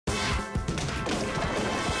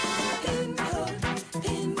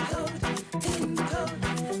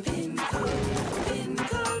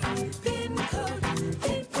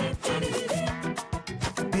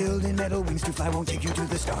I won't take you to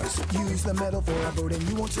the stars. Use the metal for a boat and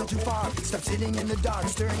you won't sail too far. Stop sitting in the dark,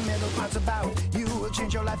 stirring metal pots about. You will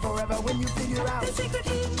change your life forever when you figure out the secret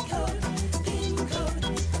PinCode, PinCode,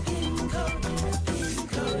 PinCode,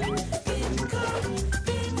 PinCode,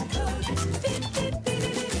 PinCode,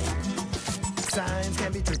 PinCode. Science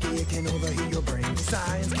can be tricky, it can overheat your brain.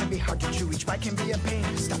 Science can be hard to chew, each bite can be a pain.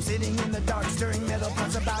 Stop sitting in the dark, stirring metal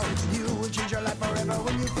pots about. You will change your life forever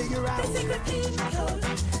when you figure out the secret PinCode,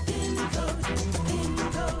 PinCode,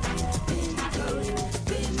 PinCode, PinCode,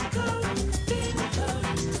 PinCode, PinCode,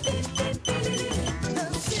 the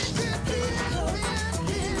secret PinCode,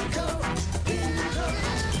 PinCode,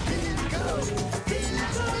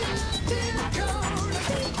 PinCode,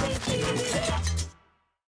 PinCode, PinCode.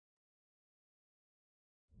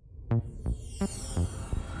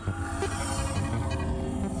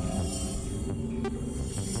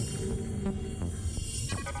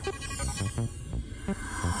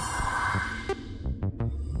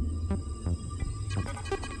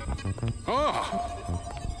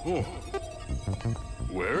 Oh,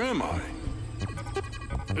 where am I?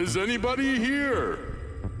 Is anybody here?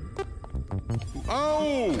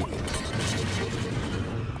 Oh!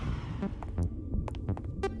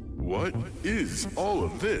 What is all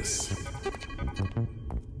of this?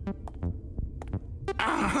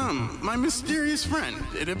 My mysterious friend.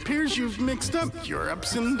 It appears you've mixed up your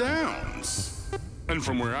ups and downs. And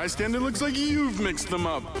from where I stand, it looks like you've mixed them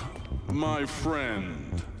up, my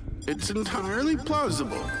friend. It's entirely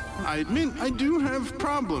plausible. I admit I do have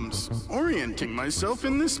problems orienting myself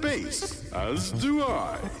in this space. As do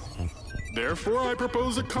I. Therefore, I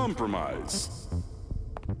propose a compromise.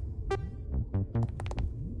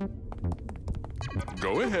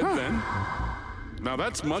 Go ahead, then. Now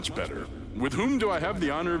that's much better. With whom do I have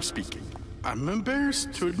the honor of speaking? I'm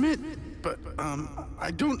embarrassed to admit, but,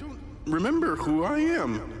 I don't remember who I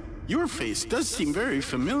am. Your face does seem very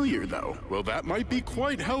familiar, though. Well, that might be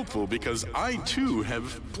quite helpful, because I, too,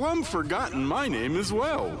 have plumb forgotten my name as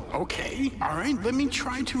well. Okay, all right, let me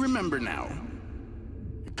try to remember now.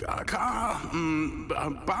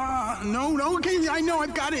 No, okay, I know,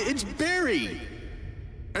 I've got it, it's Barry.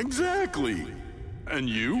 Exactly. And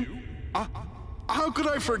you? How could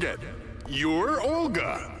I forget? You're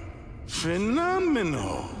Olga.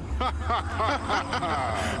 Phenomenal.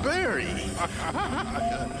 Barry.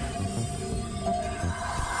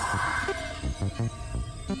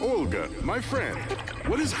 Olga, my friend,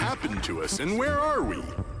 what has happened to us and where are we?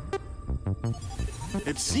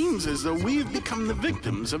 It seems as though we've become the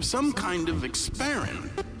victims of some kind of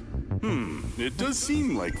experiment. It does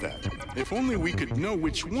seem like that. If only we could know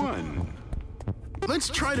which one. Let's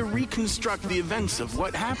try to reconstruct the events of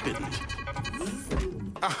what happened.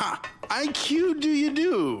 Aha! IQ do you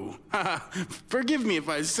do? Forgive me if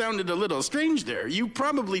I sounded a little strange there. You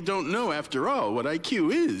probably don't know, after all, what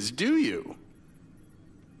IQ is, do you?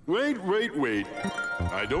 Wait.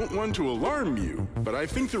 I don't want to alarm you, but I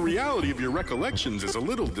think the reality of your recollections is a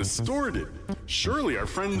little distorted. Surely our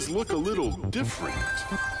friends look a little different.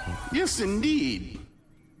 Yes, indeed.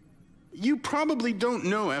 You probably don't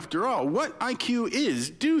know, after all, what IQ is,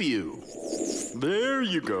 do you? There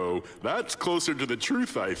you go. That's closer to the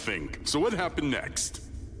truth, I think. So what happened next?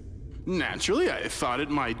 Naturally, I thought it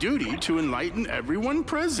my duty to enlighten everyone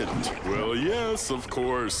present. Well, yes, of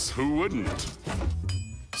course. Who wouldn't?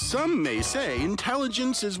 Some may say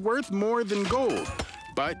intelligence is worth more than gold.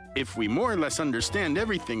 But if we more or less understand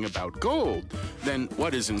everything about gold, then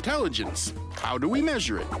what is intelligence? How do we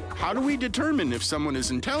measure it? How do we determine if someone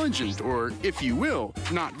is intelligent or, if you will,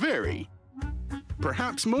 not very?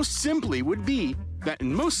 Perhaps most simply would be that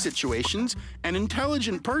in most situations, an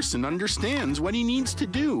intelligent person understands what he needs to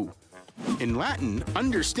do. In Latin,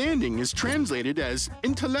 understanding is translated as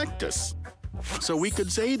intellectus. So we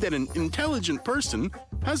could say that an intelligent person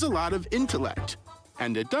has a lot of intellect,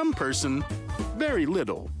 and a dumb person, very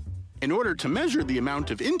little. In order to measure the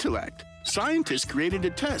amount of intellect, scientists created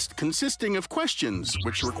a test consisting of questions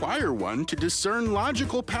which require one to discern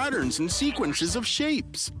logical patterns and sequences of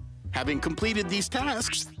shapes. Having completed these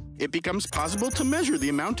tasks, it becomes possible to measure the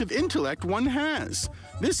amount of intellect one has.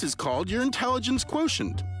 This is called your intelligence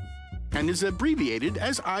quotient, and is abbreviated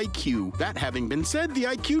as IQ. That having been said, the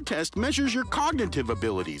IQ test measures your cognitive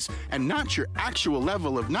abilities and not your actual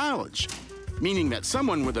level of knowledge, meaning that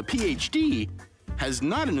someone with a PhD has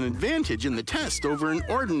not an advantage in the test over an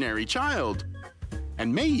ordinary child,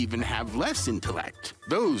 and may even have less intellect.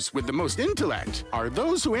 Those with the most intellect are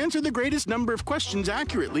those who answer the greatest number of questions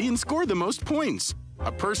accurately and score the most points.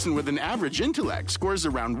 A person with an average intellect scores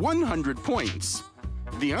around 100 points.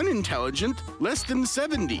 The unintelligent, less than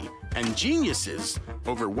 70, and geniuses,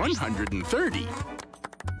 over 130.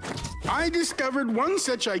 I discovered one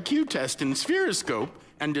such IQ test in Spheroscope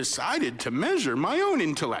and decided to measure my own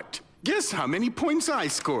intellect. Guess how many points I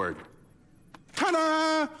scored?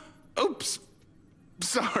 Ta-da! Oops.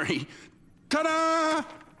 Sorry. Ta-da!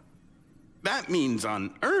 That means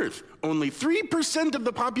on Earth, only 3% of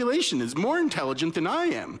the population is more intelligent than I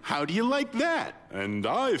am. How do you like that? And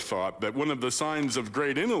I thought that one of the signs of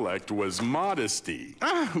great intellect was modesty.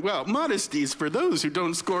 Well, modesty is for those who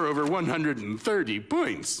don't score over 130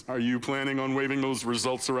 points. Are you planning on waving those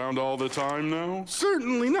results around all the time now?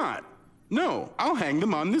 Certainly not. No, I'll hang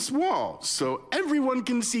them on this wall so everyone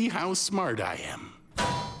can see how smart I am.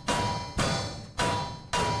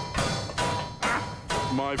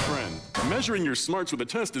 My friend, measuring your smarts with a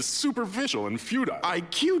test is superficial and futile.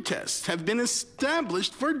 IQ tests have been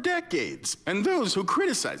established for decades, and those who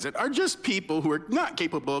criticize it are just people who are not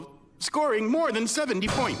capable of scoring more than 70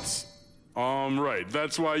 points. Right.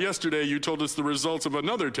 That's why yesterday you told us the results of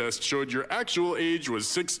another test showed your actual age was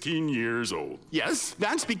 16 years old. Yes,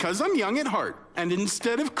 that's because I'm young at heart. And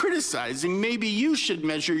instead of criticizing, maybe you should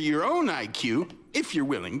measure your own IQ, if you're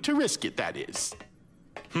willing to risk it, that is.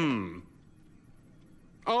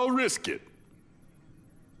 I'll risk it.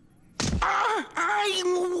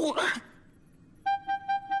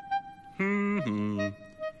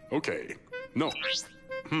 Okay. No.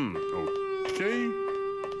 Okay.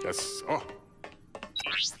 Yes. Oh.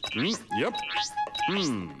 Yep.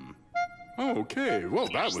 Okay. Well,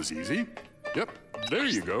 that was easy. Yep. There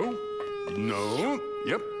you go. No.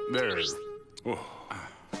 Yep. There. Oh.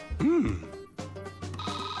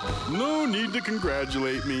 No need to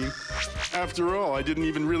congratulate me. After all, I didn't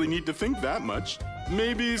even really need to think that much.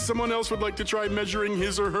 Maybe someone else would like to try measuring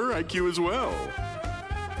his or her IQ as well.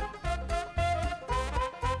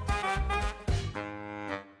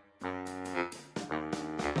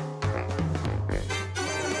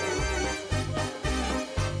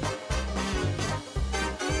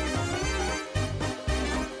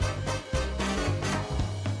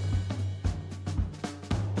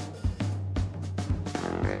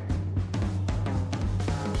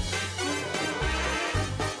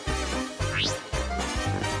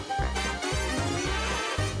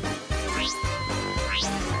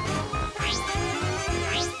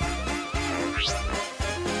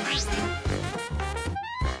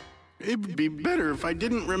 It'd be better if I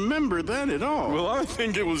didn't remember that at all. Well, I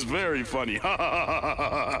think it was very funny.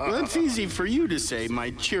 That's easy for you to say, my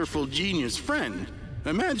cheerful genius friend.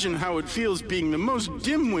 Imagine how it feels being the most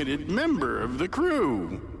dim-witted member of the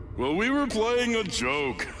crew. Well, we were playing a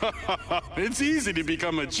joke. It's easy to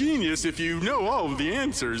become a genius if you know all of the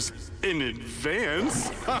answers in advance.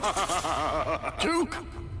 Joke?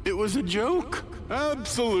 It was a joke?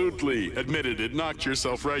 Absolutely. Admitted it knocked your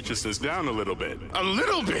self-righteousness down a little bit. A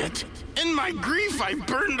little bit? In my grief, I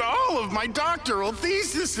burned all of my doctoral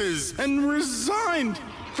theses and resigned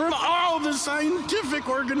from all the scientific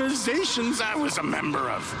organizations I was a member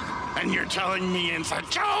of. And you're telling me it's a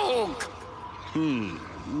joke?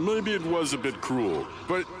 Maybe it was a bit cruel,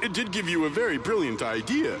 but it did give you a very brilliant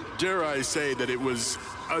idea. Dare I say that it was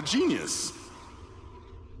a genius.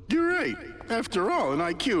 You're right. After all, an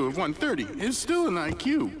IQ of 130 is still an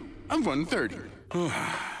IQ of 130.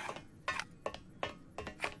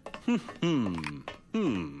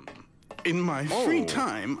 In my free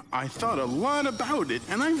time, I thought a lot about it,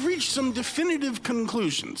 and I've reached some definitive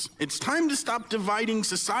conclusions. It's time to stop dividing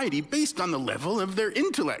society based on the level of their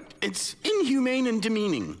intellect. It's inhumane and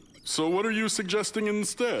demeaning. So what are you suggesting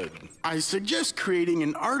instead? I suggest creating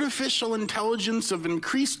an artificial intelligence of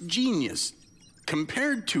increased genius.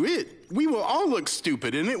 Compared to it, we will all look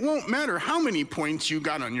stupid, and it won't matter how many points you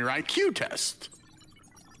got on your IQ test.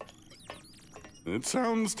 It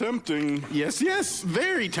sounds tempting. Yes,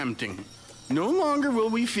 very tempting. No longer will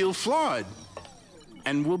we feel flawed,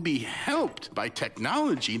 and will be helped by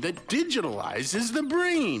technology that digitalizes the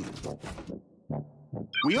brain.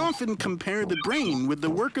 We often compare the brain with the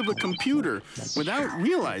work of a computer without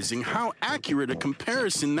realizing how accurate a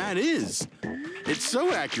comparison that is. It's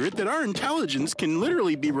so accurate that our intelligence can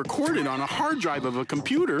literally be recorded on a hard drive of a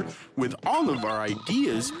computer with all of our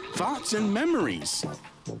ideas, thoughts, and memories.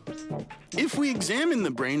 If we examine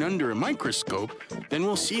the brain under a microscope, then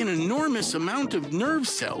we'll see an enormous amount of nerve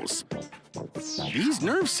cells. These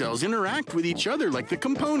nerve cells interact with each other like the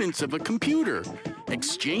components of a computer,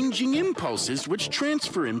 exchanging impulses which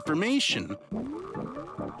transfer information.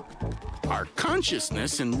 Our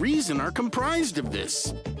consciousness and reason are comprised of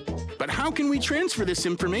this. But how can we transfer this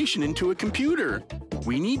information into a computer?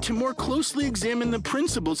 We need to more closely examine the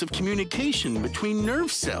principles of communication between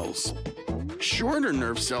nerve cells. Shorter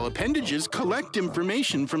nerve cell appendages collect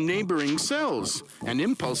information from neighboring cells, and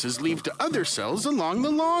impulses leave to other cells along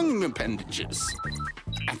the long appendages.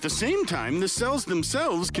 At the same time, the cells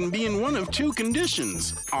themselves can be in one of two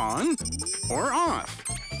conditions, on or off.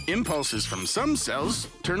 Impulses from some cells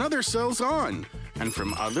turn other cells on, and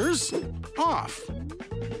from others, off.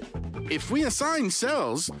 If we assign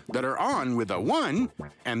cells that are on with a 1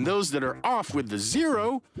 and those that are off with the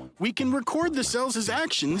 0, we can record the cells'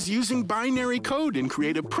 actions using binary code and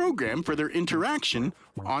create a program for their interaction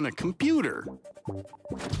on a computer.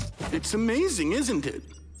 It's amazing, isn't it?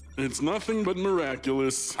 It's nothing but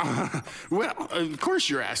miraculous. Well, of course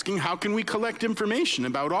you're asking, how can we collect information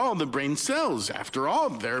about all the brain cells? After all,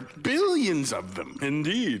 there are billions of them.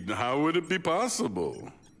 Indeed, how would it be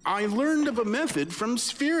possible? I learned of a method from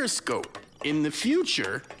Spheroscope. In the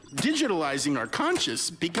future, digitalizing our conscious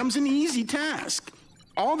becomes an easy task.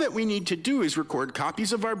 All that we need to do is record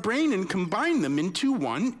copies of our brain and combine them into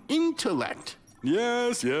one intellect.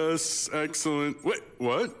 Yes, yes, excellent. Wait,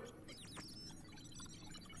 what?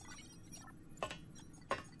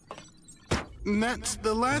 That's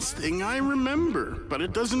the last thing I remember, but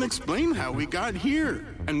it doesn't explain how we got here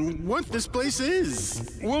and what this place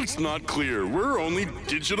is. Well, it's not clear. We're only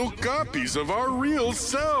digital copies of our real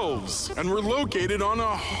selves, and we're located on a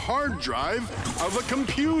hard drive of a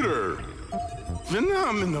computer.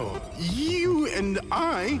 Phenomenal. You and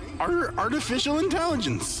I are artificial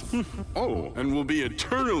intelligence. Oh, and we'll be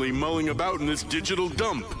eternally mulling about in this digital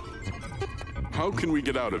dump. How can we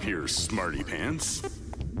get out of here, smarty pants?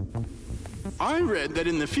 I read that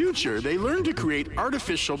in the future, they learn to create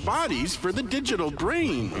artificial bodies for the digital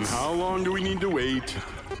brains. And how long do we need to wait?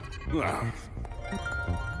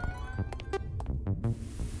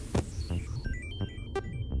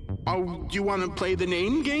 Oh, do you want to play the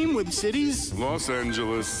name game with cities? Los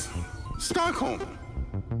Angeles. Stockholm.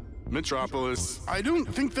 Metropolis. I don't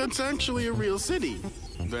think that's actually a real city.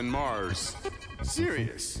 Then Mars.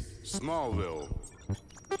 Serious. Smallville.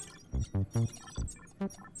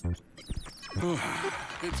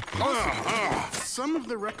 It's possible. Some of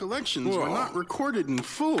the recollections were not recorded in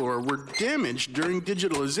full or were damaged during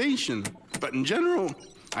digitalization. But in general,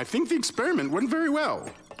 I think the experiment went very well.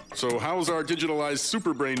 So how's our digitalized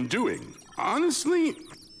superbrain doing? Honestly,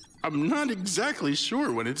 I'm not exactly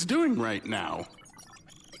sure what it's doing right now.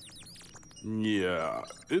 Yeah,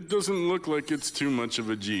 it doesn't look like it's too much of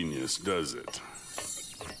a genius, does it?